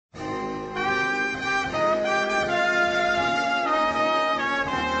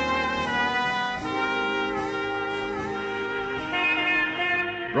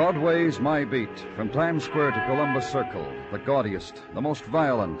Broadway's My Beat, from Times Square to Columbus Circle, the gaudiest, the most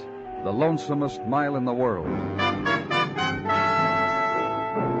violent, the lonesomest mile in the world.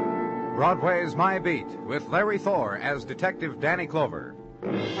 Broadway's My Beat, with Larry Thor as Detective Danny Clover.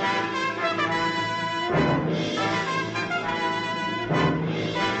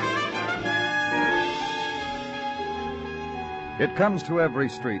 It comes to every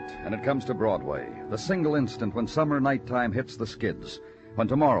street, and it comes to Broadway, the single instant when summer nighttime hits the skids, when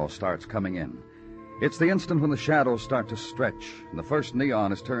tomorrow starts coming in. It's the instant when the shadows start to stretch, and the first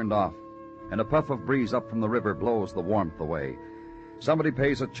neon is turned off, and a puff of breeze up from the river blows the warmth away. Somebody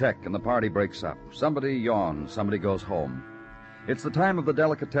pays a check, and the party breaks up. Somebody yawns, somebody goes home. It's the time of the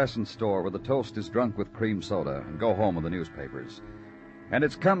delicatessen store where the toast is drunk with cream soda and go home with the newspapers. And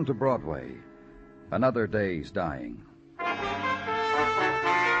it's come to Broadway. Another day's dying.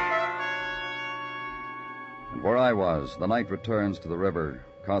 And where I was, the night returns to the river,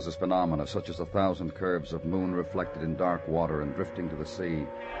 causes phenomena such as 1,000 curves of moon reflected in dark water and drifting to the sea,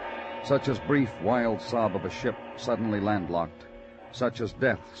 such as brief, wild sob of a ship suddenly landlocked, such as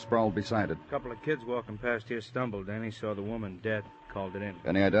death sprawled beside it. A couple of kids walking past here stumbled. Danny saw the woman dead, called it in.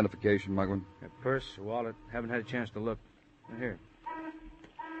 Any identification, Mugwin? A purse, a wallet. Haven't had a chance to look. Here.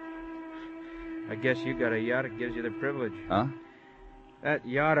 I guess you got a yacht. It gives you the privilege. Huh? That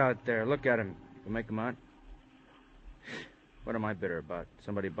yacht out there. Look at him. You make him out? What am I bitter about?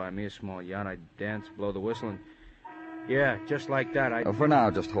 Somebody buy me a small yacht, I'd dance, blow the whistle, and... Yeah, just like that, For now,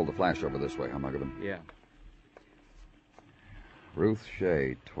 just hold the flash over this way, huh, Mugwin? Yeah. Ruth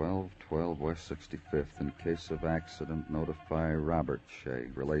Shay, 1212 West 65th. In case of accident, notify Robert Shay,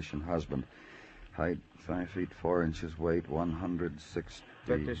 relation husband. Height, 5 feet 4 inches, weight, 160...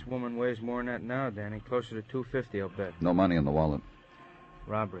 Bet this woman weighs more than that now, Danny. Closer to 250, I'll bet. No money in the wallet.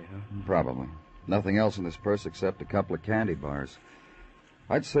 Robbery, huh? Probably. Nothing else in this purse except a couple of candy bars.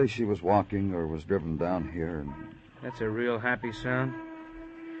 I'd say she was walking or was driven down here and... That's a real happy sound.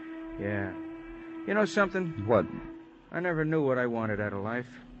 Yeah. You know something? What? I never knew what I wanted out of life.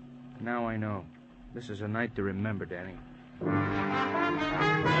 Now I know. This is a night to remember, Danny.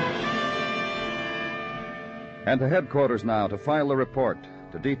 And to headquarters now to file a report,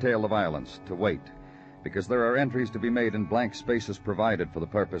 to detail the violence, to wait, because there are entries to be made in blank spaces provided for the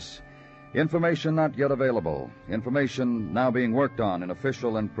purpose. Information not yet available. Information now being worked on in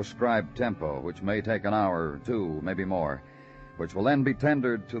official and prescribed tempo, which may take an hour or two, maybe more, which will then be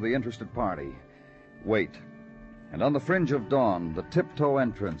tendered to the interested party. Wait. And on the fringe of dawn, the tiptoe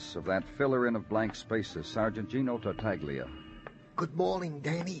entrance of that filler-in of blank spaces, Sergeant Gino Tartaglia. Good morning,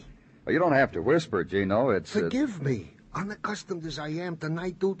 Danny. Well, you don't have to whisper, Gino. It's... Forgive me. Unaccustomed as I am to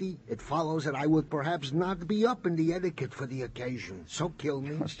night duty, it follows that I would perhaps not be up in the etiquette for the occasion. So kill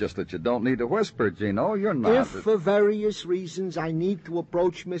me. It's just that you don't need to whisper, Gino. You're not... If, for various reasons, I need to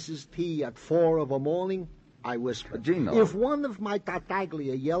approach Mrs. T at 4 of a morning, I whisper. Gino... If one of my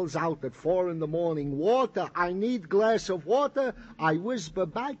Tartaglia yells out at 4 in the morning, "Water, I need glass of water," I whisper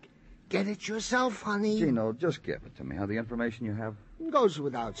back, "Get it yourself, honey." Gino, just give it to me, the information you have. Goes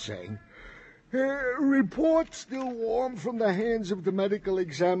without saying. Report still warm from the hands of the medical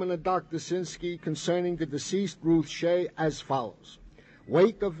examiner, Dr. Sinsky, concerning the deceased Ruth Shay as follows.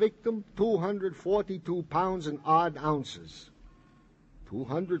 Weight of victim, 242 pounds and odd ounces.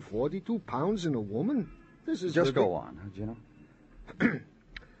 242 pounds in a woman? This is... Just go on, Gino.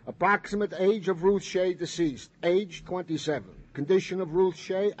 Approximate age of Ruth Shay, deceased. Age, 27. Condition of Ruth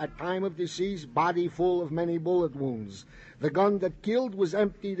Shay at time of decease, body full of many bullet wounds. The gun that killed was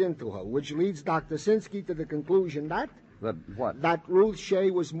emptied into her, which leads Dr. Sinsky to the conclusion that... That what? That Ruth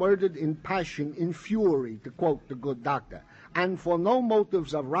Shay was murdered in passion, in fury, to quote the good doctor, and for no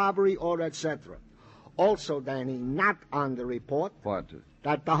motives of robbery or etc. Also, Danny, not on the report... What?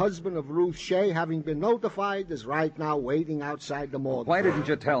 That the husband of Ruth Shay, having been notified, is right now waiting outside the morgue. Why didn't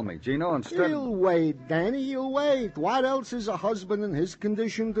you tell me, Gino, instead... He'll wait, Danny, he'll wait. What else is a husband in his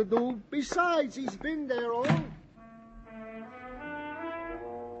condition to do? Besides, he's been there all...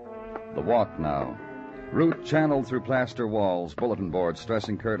 The walk now. Route channeled through plaster walls, bulletin boards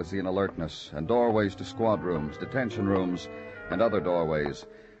stressing courtesy and alertness, and doorways to squad rooms, detention rooms, and other doorways.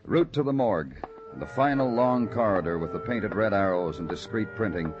 Route to the morgue. The final long corridor with the painted red arrows and discreet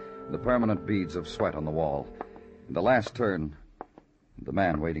printing, and the permanent beads of sweat on the wall. And the last turn, the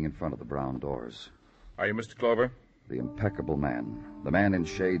man waiting in front of the brown doors. Are you Mr. Clover? The impeccable man, the man in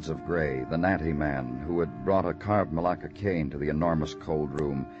shades of gray, the natty man who had brought a carved Malacca cane to the enormous cold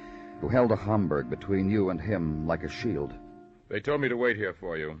room, who held a Homburg between you and him like a shield. They told me to wait here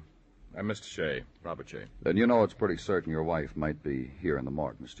for you. I'm Mr. Shay, Robert Shay. Then you know it's pretty certain your wife might be here in the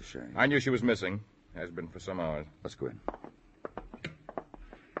morgue, Mr. Shay. I knew she was missing. Has been for some hours. Let's go in.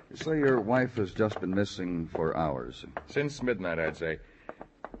 You say your wife has just been missing for hours. Since midnight, I'd say.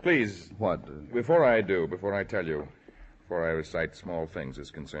 Please. What? Before I tell you, before I recite small things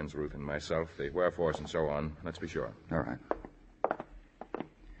as concerns Ruth and myself, the wherefores and so on, let's be sure. All right.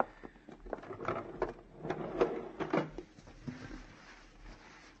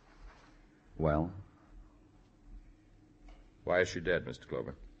 Well? Why is she dead, Mr.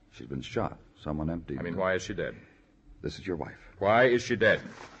 Clover? She's been shot. Someone emptied. I mean, why is she dead? This is your wife. Why is she dead?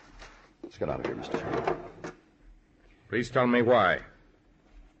 Let's get out of here, Mr. Shay. Please tell me why.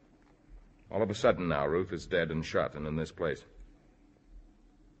 All of a sudden now, Ruth is dead and shot and in this place.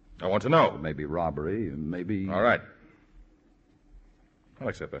 I want to know. Maybe robbery, maybe... All right. I'll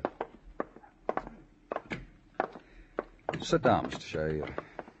accept that. Sit down, Mr. Shay.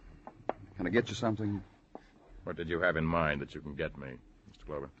 Can I get you something? What did you have in mind that you can get me, Mr.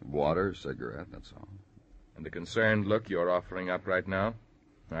 Clover? Water, cigarette, that's all. And the concerned look you're offering up right now?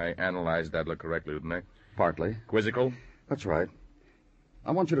 I analyzed that look correctly, didn't I? Partly. Quizzical? That's right.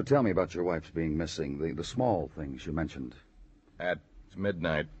 I want you to tell me about your wife's being missing, the small things you mentioned. At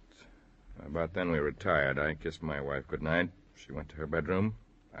midnight, about then we retired. I kissed my wife goodnight. She went to her bedroom.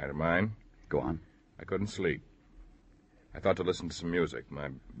 I to mine. Go on. I couldn't sleep. I thought to listen to some music. My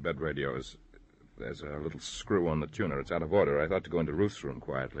bed radio is... There's a little screw on the tuner. It's out of order. I thought to go into Ruth's room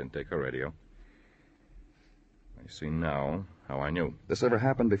quietly and take her radio. I see now how I knew. This ever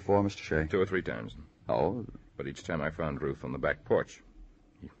happened before, Mr. Shay? 2 or 3 times. Oh? But each time I found Ruth on the back porch.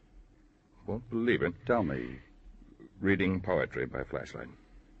 You won't believe it. Tell me. Reading poetry by flashlight.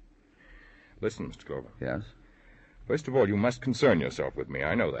 Listen, Mr. Clover. Yes? First of all, you must concern yourself with me.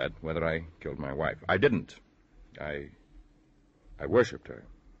 I know that, whether I killed my wife. I didn't. I worshipped her.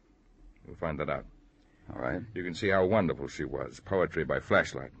 You'll find that out. All right. You can see how wonderful she was. Poetry by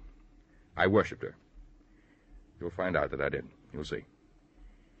flashlight. I worshipped her. You'll find out that I did. You'll see.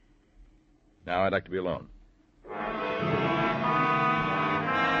 Now I'd like to be alone.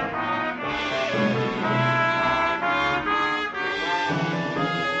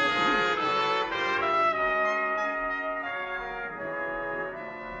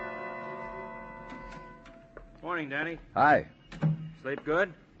 Morning, Danny. Hi. Sleep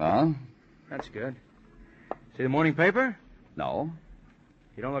good? Huh? That's good. See the morning paper? No.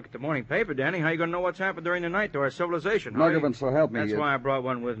 You don't look at the morning paper, Danny. How you going to know what's happened during the night to our civilization? Muggavan, so help me. That's why I brought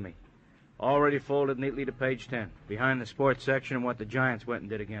one with me. Already folded neatly to page 10. Behind the sports section and what the Giants went and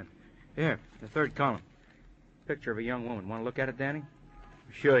did again. Here, the third column. Picture of a young woman. Want to look at it, Danny?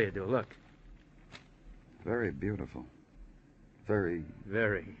 Sure you do. Look. Very beautiful. Very.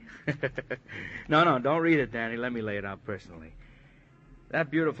 No, don't read it, Danny. Let me lay it out personally. That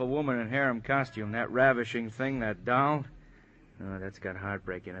beautiful woman in harem costume, that ravishing thing, that doll. Oh, that's got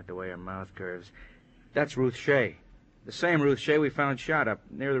heartbreak in it, the way her mouth curves. That's Ruth Shay. The same Ruth Shay we found shot up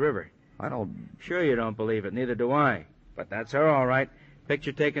near the river. I don't... Sure you don't believe it. Neither do I. But that's her, all right.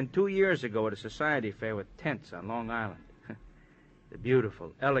 Picture taken 2 years ago at a society fair with tents on Long Island. The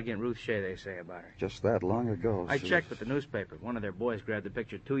beautiful, elegant Ruth Shay, they say about her. Just that long ago. I checked with the newspaper. One of their boys grabbed the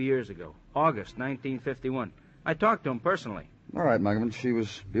picture 2 years ago. August 1951. I talked to him personally. All right, Muggavan, she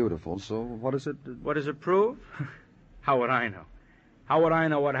was beautiful, so what is it? What does it prove? How would I know? How would I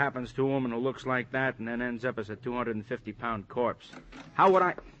know what happens to a woman who looks like that and then ends up as a 250-pound corpse? How would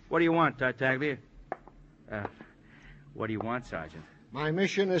I... What do you want, Tartaglia? What do you want, Sergeant? My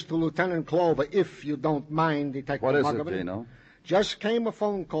mission is to Lieutenant Clover, if you don't mind, Detective What is Muggavan. it, Gino? Just came a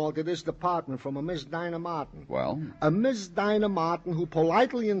phone call to this department from a Miss Dinah Martin. Well? A Miss Dinah Martin who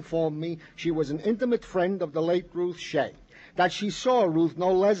politely informed me she was an intimate friend of the late Ruth Shay. That she saw Ruth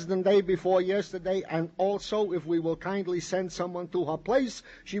no less than day before yesterday, and also, if we will kindly send someone to her place,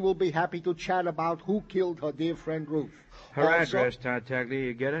 she will be happy to chat about who killed her dear friend Ruth. Her address, Tartaglia,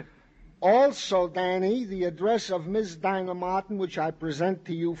 you get it? Also, Danny, the address of Miss Dinah Martin, which I present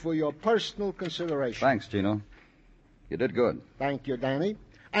to you for your personal consideration. Thanks, Gino. You did good. Thank you, Danny.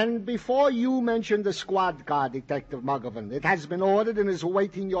 And before you mention the squad car, Detective Muggavan, it has been ordered and is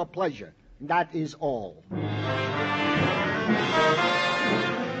awaiting your pleasure. That is all.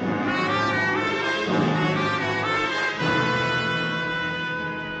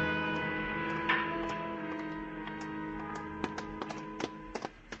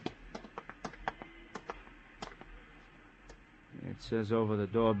 It says over the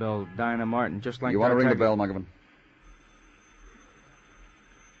doorbell, Dinah Martin, just like You want to ring the Tartaglia. bell, Muggavan?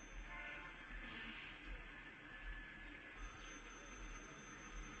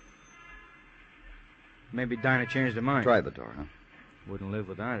 Maybe Dinah changed her mind. Try the door, huh? Wouldn't live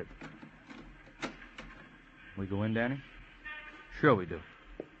without it. We go in, Danny? Sure we do.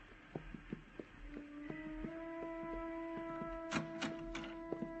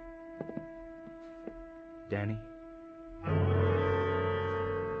 Danny.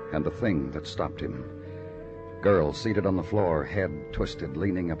 And the thing that stopped him. Girl seated on the floor, head twisted,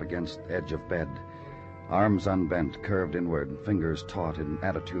 leaning up against edge of bed. Arms unbent, curved inward, fingers taut in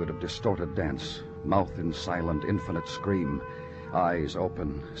attitude of distorted dance. Mouth in silent, infinite scream. Eyes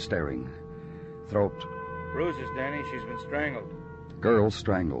open, staring. Throat. Bruises, Danny. She's been strangled. Girl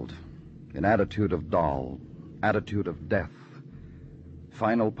strangled. In attitude of doll. Attitude of death.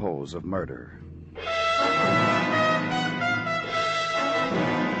 Final pose of murder.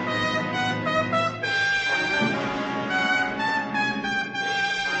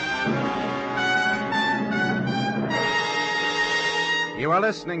 You are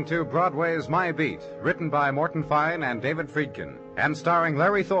listening to Broadway's My Beat, written by Morton Fine and David Friedkin, and starring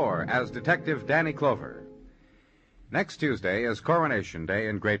Larry Thor as Detective Danny Clover. Next Tuesday is Coronation Day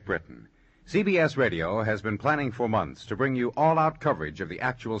in Great Britain. CBS Radio has been planning for months to bring you all-out coverage of the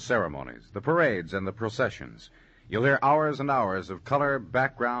actual ceremonies, the parades, and the processions. You'll hear hours and hours of color,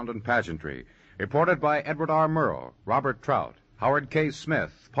 background, and pageantry, reported by Edward R. Murrow, Robert Trout, Howard K.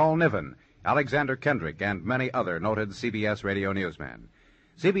 Smith, Paul Niven, Alexander Kendrick, and many other noted CBS Radio newsmen.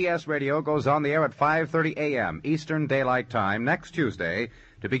 CBS Radio goes on the air at 5:30 a.m. Eastern Daylight Time next Tuesday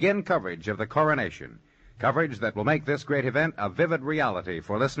to begin coverage of the coronation. Coverage that will make this great event a vivid reality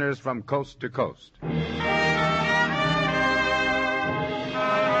for listeners from coast to coast.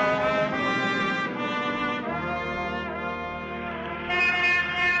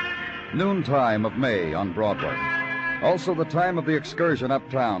 Noontime of May on Broadway. Also the time of the excursion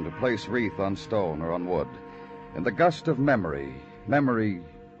uptown to place wreath on stone or on wood. In the gust of memory,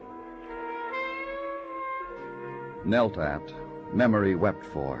 knelt at, memory wept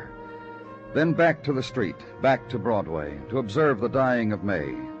for. Then back to the street, back to Broadway, to observe the dying of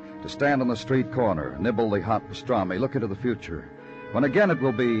May, to stand on the street corner, nibble the hot pastrami, look into the future, when again it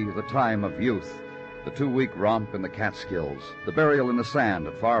will be the time of youth, the 2-week romp in the Catskills, the burial in the sand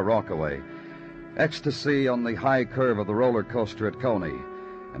at Far Rockaway, ecstasy on the high curve of the roller coaster at Coney,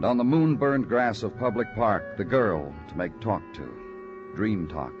 and on the moon-burned grass of Public Park, the girl to make talk to. Dream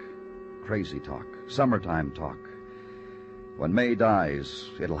talk, crazy talk, summertime talk. When May dies,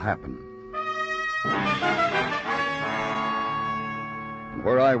 it'll happen. And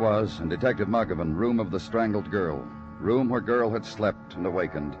where I was, in Detective Muggavan, room of the strangled girl, room where girl had slept and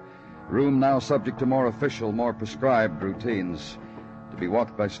awakened, room now subject to more official, more prescribed routines, to be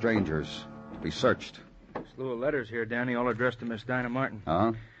walked by strangers, to be searched. A slew of letters here, Danny, all addressed to Miss Dinah Martin.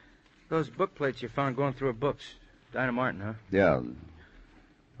 Huh? Those book plates you found going through her books. Dinah Martin, huh? Yeah.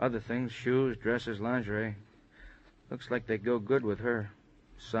 Other things, shoes, dresses, lingerie. Looks like they go good with her.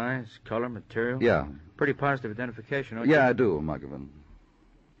 Size, color, material. Yeah. Pretty positive identification, don't you? Yeah, I do, Muggavan.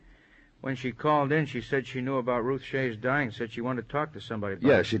 When she called in, she said she knew about Ruth Shay's dying, said she wanted to talk to somebody about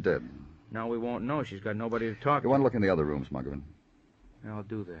it. Yeah, she did. Now we won't know. She's got nobody to talk to. You want to look in the other rooms, Muggavan? I'll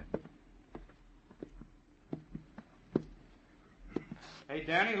do that. Hey,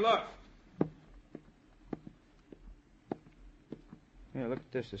 Danny, look. Yeah, look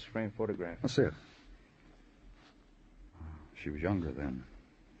at this framed photograph. Let's see it. She was younger then.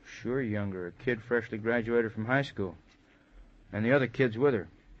 Sure younger. A kid freshly graduated from high school. And the other kid's with her.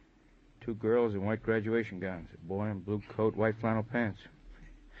 2 girls in white graduation gowns. A boy in blue coat, white flannel pants.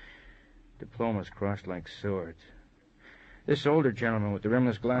 Diplomas crossed like swords. This older gentleman with the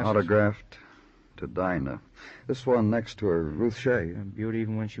rimless glasses. Autographed to Dinah. This one next to her, Ruth Shay. A beauty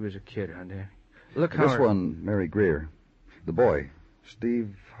even when she was a kid, huh, Dad? Look how This her... one, Mary Greer. The boy,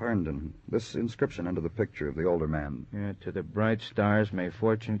 Steve Herndon. This inscription under the picture of the older man. Yeah, to the bright stars, may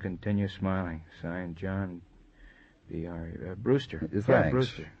fortune continue smiling. Signed, John B.R. Brewster. Thanks. Yeah,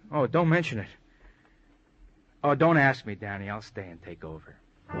 Brewster. Oh, don't mention it. Oh, don't ask me, Danny. I'll stay and take over.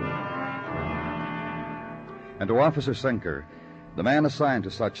 And to Officer Sinker, the man assigned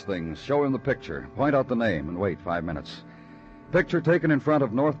to such things, show him the picture, point out the name, and wait 5 minutes. Picture taken in front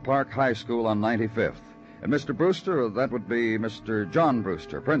of North Park High School on 95th. And Mr. Brewster, that would be Mr. John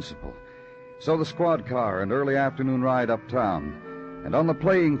Brewster, principal. So the squad car and early afternoon ride uptown. And on the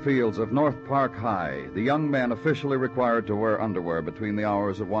playing fields of North Park High, the young men officially required to wear underwear between the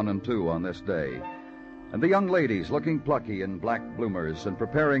hours of 1 and 2 on this day. And the young ladies looking plucky in black bloomers and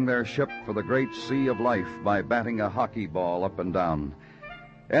preparing their ship for the great sea of life by batting a hockey ball up and down.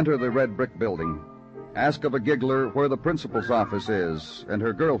 Enter the red brick building. Ask of a giggler where the principal's office is, and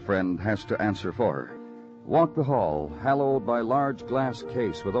her girlfriend has to answer for her. Walk the hall, hallowed by large glass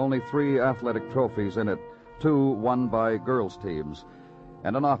case with only 3 athletic trophies in it, 2 won by girls' teams,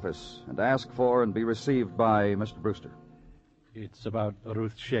 and an office, and ask for and be received by Mr. Brewster. It's about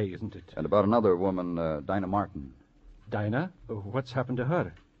Ruth Shay, isn't it? And about another woman, Dinah Martin. Dinah? What's happened to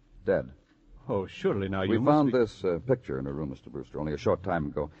her? Dead. Oh, surely now We you found must this picture in her room, Mr. Brewster, only a short time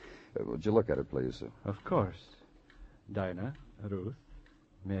ago. Would you look at it, please? Of course. Dinah, Ruth,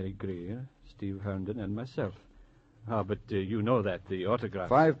 Mary Greer, Steve Herndon, and myself. But you know that, the autograph.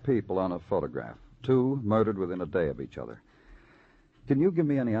 5 people on a photograph. 2 murdered within a day of each other. Can you give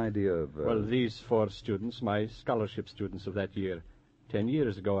me any idea of... Well, these 4 students, my scholarship students of that year. 10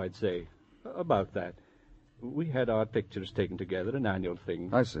 years ago, I'd say. About that. We had our pictures taken together, an annual thing.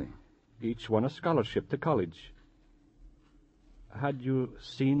 I see. Each won a scholarship to college. Had you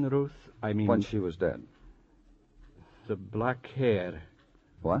seen Ruth? I mean... When she was dead. The black hair.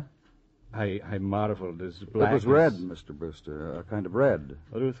 What? I marveled as black. It was red, Mr. Brewster, a kind of red.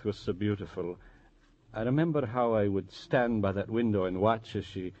 Ruth was so beautiful. I remember how I would stand by that window and watch as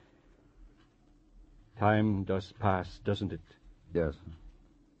she... Time does pass, doesn't it? Yes.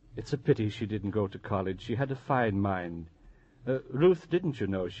 It's a pity she didn't go to college. She had a fine mind. Ruth, didn't you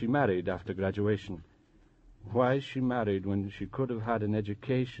know, she married after graduation. Why she married when she could have had an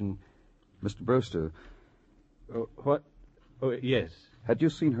education... Mr. Brewster... What? Oh, yes. Had you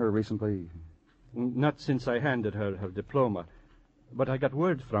seen her recently? Not since I handed her her diploma. But I got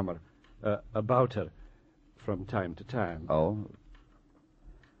word from her, about her, from time to time. Oh?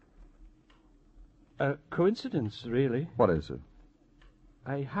 Coincidence, really. What is it?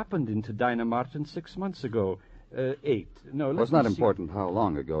 I happened into Dinah Martin 6 months ago. 8. No, Well, it's not important how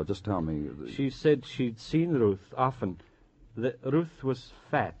long ago. Just tell me... She said she'd seen Ruth often. That Ruth was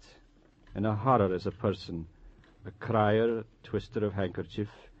fat and a horror as a person. A crier, a twister of handkerchief,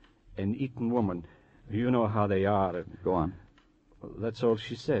 an eaten woman. You know how they are. Go on. Well, that's all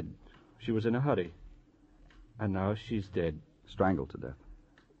she said. She was in a hurry. And now she's dead. Strangled to death.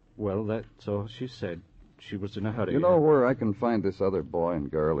 Well, that's all she said. She was in a hurry. You know where I can find this other boy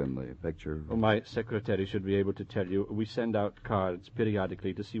and girl in the picture? Well, my secretary should be able to tell you. We send out cards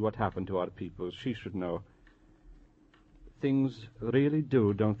periodically to see what happened to our people. She should know. Things really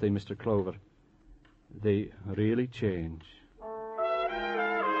do, don't they, Mr. Clover? They really change.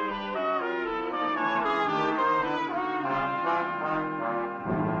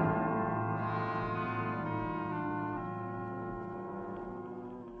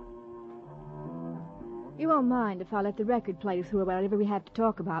 You won't mind if I let the record play through whatever we have to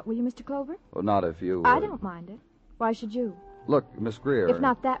talk about, will you, Mr. Clover? Well, not if you... I don't mind it. Why should you? Look, Miss Greer... If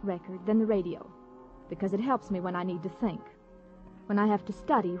not that record, then the radio. Because it helps me when I need to think. When I have to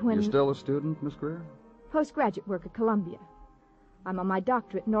study, when... You're still a student, Miss Greer? Postgraduate work at Columbia. I'm on my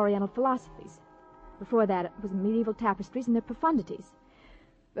doctorate in Oriental philosophies. Before that, it was medieval tapestries and their profundities.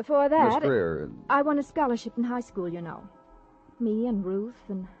 Before that... Miss Greer... I won a scholarship in high school, you know. Me and Ruth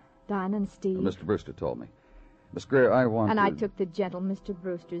and Dinah and Steve. Mr. Brewster told me. Miss Greer, I want And to... I took the gentle Mr.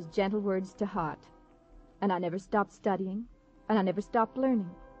 Brewster's gentle words to heart. And I never stopped studying. And I never stopped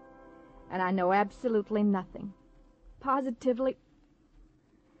learning. And I know absolutely nothing. Positively...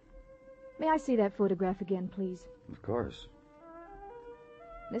 May I see that photograph again, please? Of course.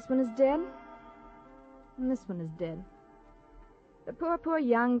 This one is dead. And this one is dead. The poor, poor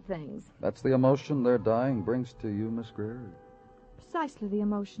young things. That's the emotion their dying brings to you, Miss Greer? Precisely the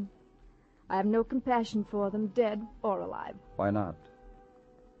emotion. I have no compassion for them, dead or alive. Why not?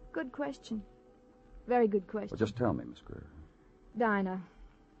 Good question. Very good question. Well, just tell me, Miss Greer.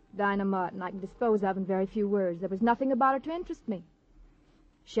 Dinah Martin, I can dispose of in very few words. There was nothing about her to interest me.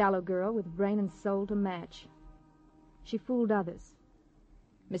 Shallow girl with brain and soul to match. She fooled others.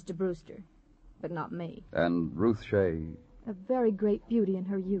 Mr. Brewster, but not me. And Ruth Shay... A very great beauty in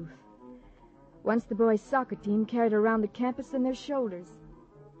her youth. Once the boys' soccer team carried her around the campus on their shoulders.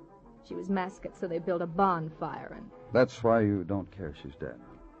 She was mascot, so they built a bonfire and... That's why you don't care she's dead.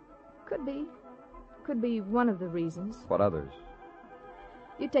 Could be. Could be one of the reasons. What others?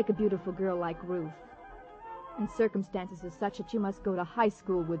 You take a beautiful girl like Ruth. And circumstances are such that you must go to high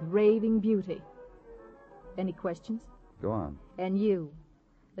school with raving beauty. Any questions? Go on. And you,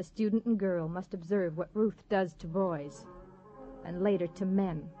 a student and girl, must observe what Ruth does to boys, and later to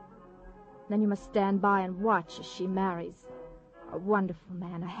men. Then you must stand by and watch as she marries. A wonderful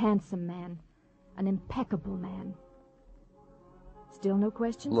man, a handsome man, an impeccable man. Still no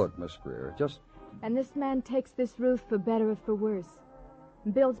questions? Look, Miss Greer, just... And this man takes this Ruth for better or for worse,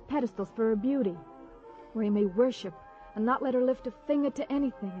 and builds pedestals for her beauty, where he may worship and not let her lift a finger to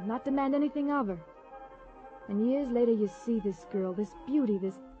anything and not demand anything of her. And years later you see this girl, this beauty,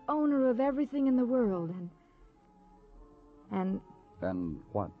 this owner of everything in the world, and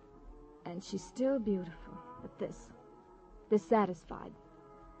what? And she's still beautiful, but dissatisfied,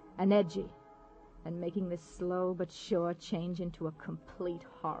 and edgy, and making this slow but sure change into a complete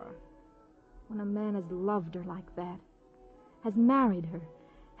horror. When a man has loved her like that, has married her,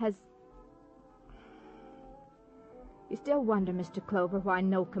 has You still wonder, Mr. Clover, why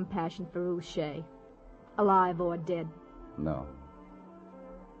no compassion for Ruth Shay, alive or dead? No.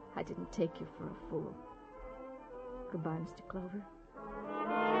 I didn't take you for a fool. Goodbye, Mr. Clover.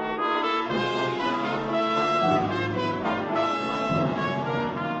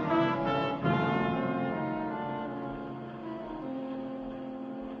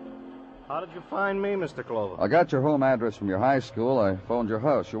 How did you find me, Mr. Clover? I got your home address from your high school. I phoned your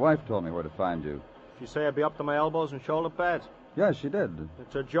house. Your wife told me where to find you. Did she say I'd be up to my elbows in shoulder pads? Yes, she did.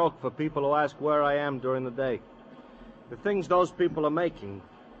 It's a joke for people who ask where I am during the day. The things those people are making,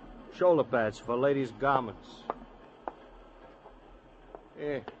 shoulder pads for ladies' garments.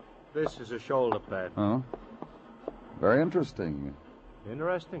 Here, this is a shoulder pad. Oh? Very interesting.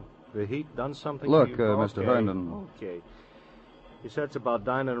 Interesting. The heat done something Look, to you? Mr. Herndon. Okay. You said it's about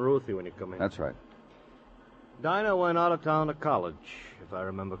Dinah and Ruthie when you come in. That's right. Dinah went out of town to college, if I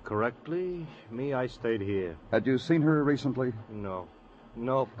remember correctly. Me, I stayed here. Had you seen her recently? No.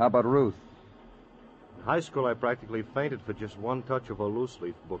 Nope. How about Ruth? In high school, I practically fainted for just one touch of a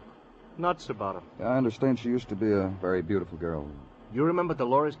loose-leaf book. Nuts about her. I understand she used to be a very beautiful girl. You remember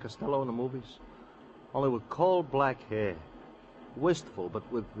Dolores Costello in the movies? Only with coal black hair. Wistful, but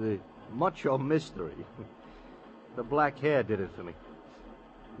with the macho mystery. The black hair did it for me.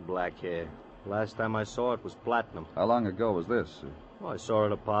 Black hair. Last time I saw it was platinum. How long ago was this? Well, I saw her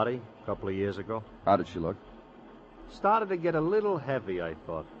at a party a couple of years ago. How did she look? Started to get a little heavy, I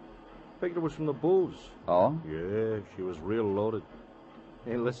thought. Figured it was from the booze. Oh? Yeah, she was real loaded.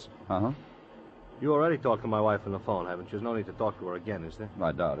 Hey, listen. Uh-huh. You already talked to my wife on the phone, haven't you? There's no need to talk to her again, is there?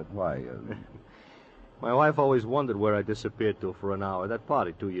 I doubt it. Why? My wife always wondered where I disappeared to for an hour, that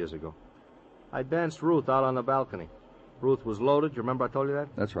party 2 years ago. I danced Ruth out on the balcony. Ruth was loaded, you remember I told you that?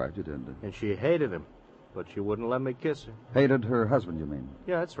 That's right, you did. And she hated him, but she wouldn't let me kiss her. Hated her husband, you mean?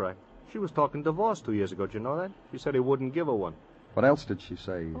 Yeah, that's right. She was talking divorce 2 years ago, did you know that? She said he wouldn't give her one. What else did she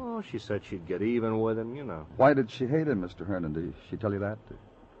say? Oh, she said she'd get even with him, you know. Why did she hate him, Mr. Herndon? Did she tell you that?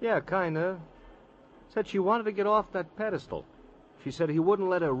 Yeah, kinda. Said she wanted to get off that pedestal. She said he wouldn't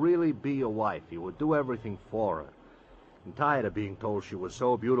let her really be a wife. He would do everything for her. I'm tired of being told she was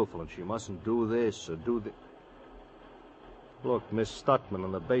so beautiful and she mustn't do this or do that. Look, Miss Stutman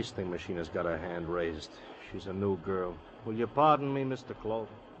on the basting machine has got her hand raised. She's a new girl. Will you pardon me, Mr. Clover?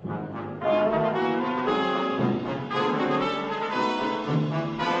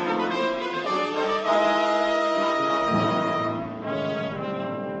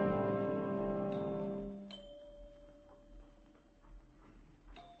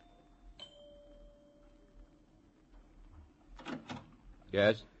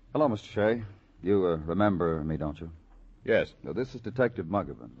 Yes? Hello, Mr. Shay. You remember me, don't you? Yes. No, this is Detective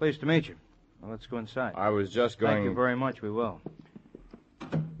Muggavan. Pleased to meet you. Well, let's go inside. I was just going... Thank you very much. We will.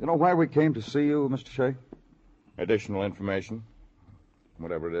 You know why we came to see you, Mr. Shay? Additional information.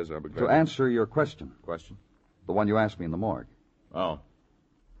 Whatever it is, I'll be glad To answer your question. Question? The one you asked me in the morgue. Oh.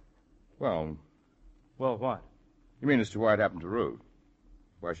 Well, Well, what? you mean as to why it happened to Ruth?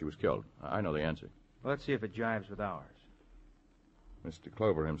 Why she was killed? I know the answer. Well, let's see if it jives with ours. Mr.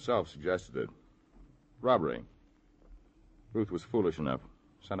 Clover himself suggested it. Robbery. Ruth was foolish enough,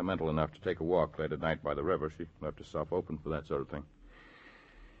 sentimental enough to take a walk late at night by the river. She left herself open for that sort of thing.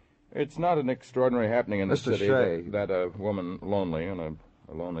 It's not an extraordinary happening in the Mr. city Shay. that a woman lonely on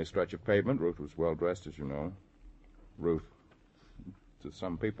a lonely stretch of pavement. Ruth was well dressed, as you know. Ruth, to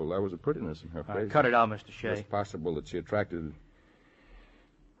some people, there was a prettiness in her face. Cut it out, Mr. Shay. It's possible that she attracted...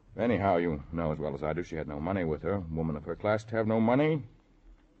 Anyhow, you know as well as I do, she had no money with her. A woman of her class to have no money.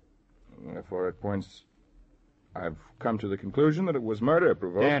 Therefore, at points, I've come to the conclusion that it was murder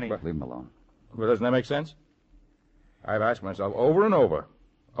provoked Danny. by... Leave him alone. Well, doesn't that make sense? I've asked myself over and over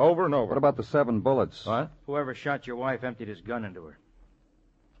and over. What about the 7 bullets? What? Whoever shot your wife emptied his gun into her.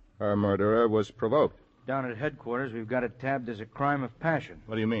 Her murderer was provoked. Down at headquarters, we've got it tabbed as a crime of passion.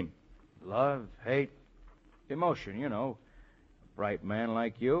 What do you mean? Love, hate, emotion, you know. A bright man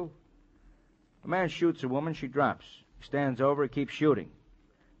like you. A man shoots a woman, she drops. He stands over, he keeps shooting.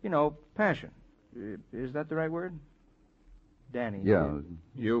 You know, passion. Is that the right word? Danny. Yeah.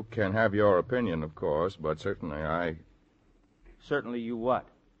 You can have your opinion, of course, but certainly Certainly you what?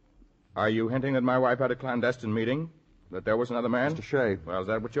 Are you hinting that my wife had a clandestine meeting? That there was another man? Mr. Shay, Well, is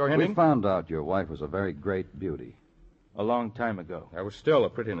that what you're we hinting? found out your wife was a very great beauty. A long time ago. There was still a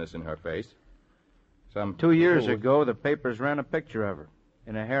prettiness in her face. Some 2 years fool- ago, the papers ran a picture of her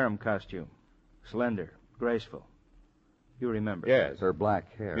in a harem costume. Slender, graceful. You remember. Yes. Her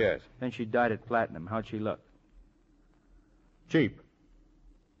black hair. Yes. Then she dyed it platinum. How'd she look? Cheap.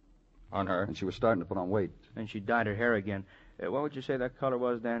 On her. And she was starting to put on weight. Then she dyed her hair again. What would you say that color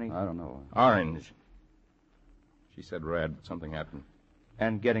was, Danny? I don't know. Orange. She said red, but something happened.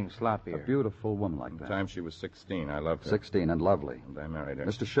 And getting A sloppier. beautiful woman like At the that. time she was 16. I loved her. 16 and lovely. And I married her.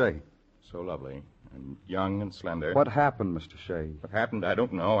 Mr. Shay, So lovely. And young and slender. what happened, Mr. Shay? What happened, I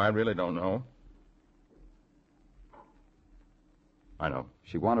don't know. I really don't know. I know.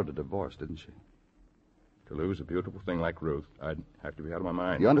 She wanted a divorce, didn't she? To lose a beautiful thing like Ruth, I'd have to be out of my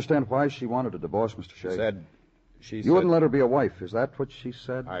mind. You understand why she wanted a divorce, Mr. Shay? She You wouldn't let her be a wife. Is that what she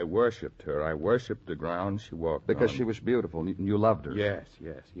said? I worshipped her. I worshipped the ground she walked Because on. she was beautiful and you loved her.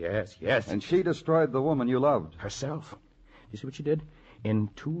 Yes. And she destroyed the woman you loved. herself. You see what she did? In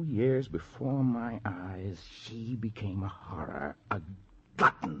 2 years before my eyes, she became a horror, a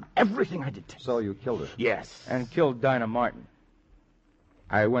glutton. Everything I did. So you killed her. Yes. And killed Dinah Martin.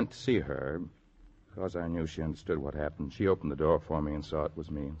 I went to see her because I knew she understood what happened. She opened the door for me and saw it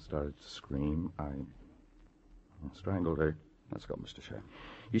was me and started to scream. I strangled her. Let's go, Mr. Shay.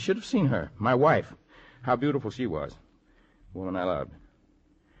 You should have seen her, my wife. How beautiful she was. The woman I loved.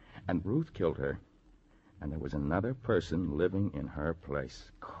 And Ruth killed her. And there was another person living in her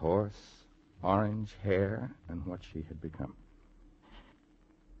place. Coarse, orange hair, and what she had become.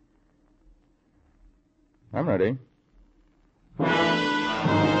 I'm ready.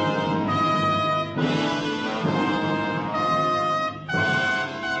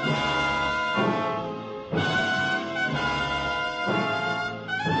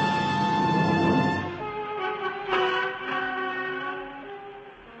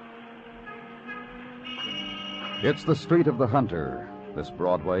 It's the street of the hunter, this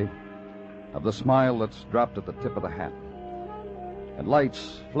Broadway, of the smile that's dropped at the tip of the hat, and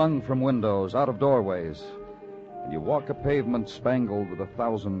lights flung from windows, out of doorways, and you walk a pavement spangled with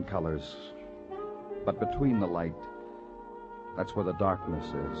 1,000 colors. But between the light, that's where the darkness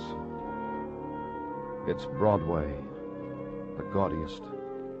is. It's Broadway, the gaudiest,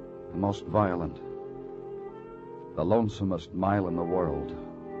 the most violent, the lonesomest mile in the world.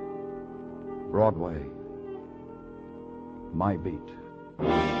 Broadway, my beat.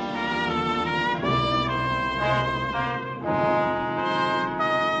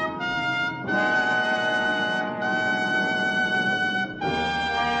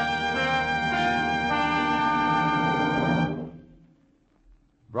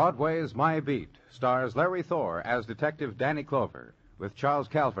 Broadway's My Beat stars Larry Thor as Detective Danny Clover, with Charles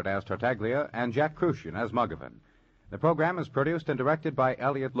Calvert as Tartaglia and Jack Crucian as Muggavan. The program is produced and directed by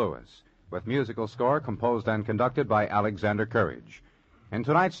Elliott Lewis, with musical score composed and conducted by Alexander Courage. In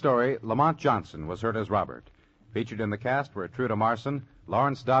tonight's story, Lamont Johnson was heard as Robert. Featured in the cast were Truda Marson,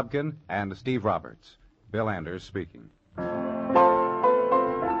 Lawrence Dobkin, and Steve Roberts. Bill Anders speaking.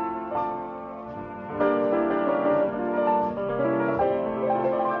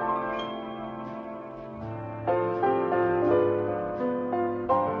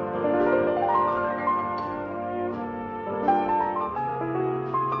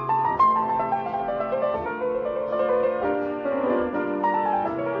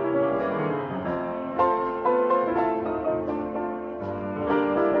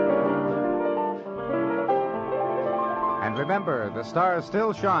 And remember, the stars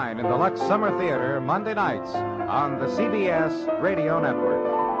still shine in the Lux Summer Theater Monday nights on the CBS Radio Network.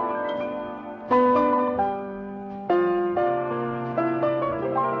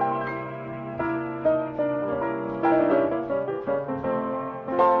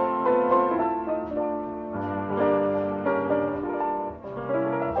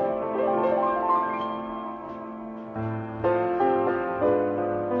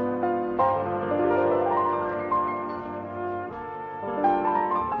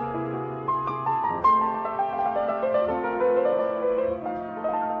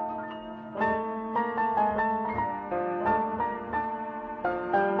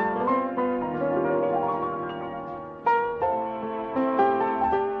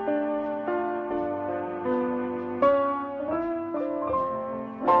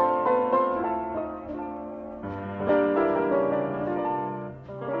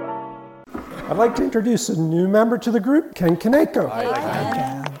 I'd like to introduce a new member to the group, Ken Kaneko.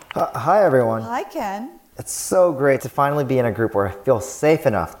 Hi, everyone. Hi, Ken. It's so great to finally be in a group where I feel safe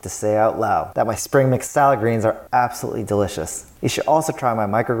enough to say out loud that my spring mixed salad greens are absolutely delicious. You should also try my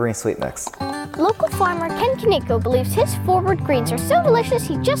microgreen sweet mix. Local farmer Ken Kaneko believes his forward greens are so delicious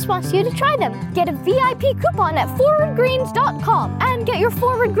he just wants you to try them. Get a VIP coupon at forwardgreens.com and get your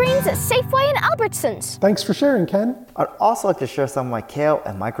forward greens at Safeway and Albertsons. Thanks for sharing, Ken. I'd also like to share some of my kale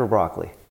and micro broccoli.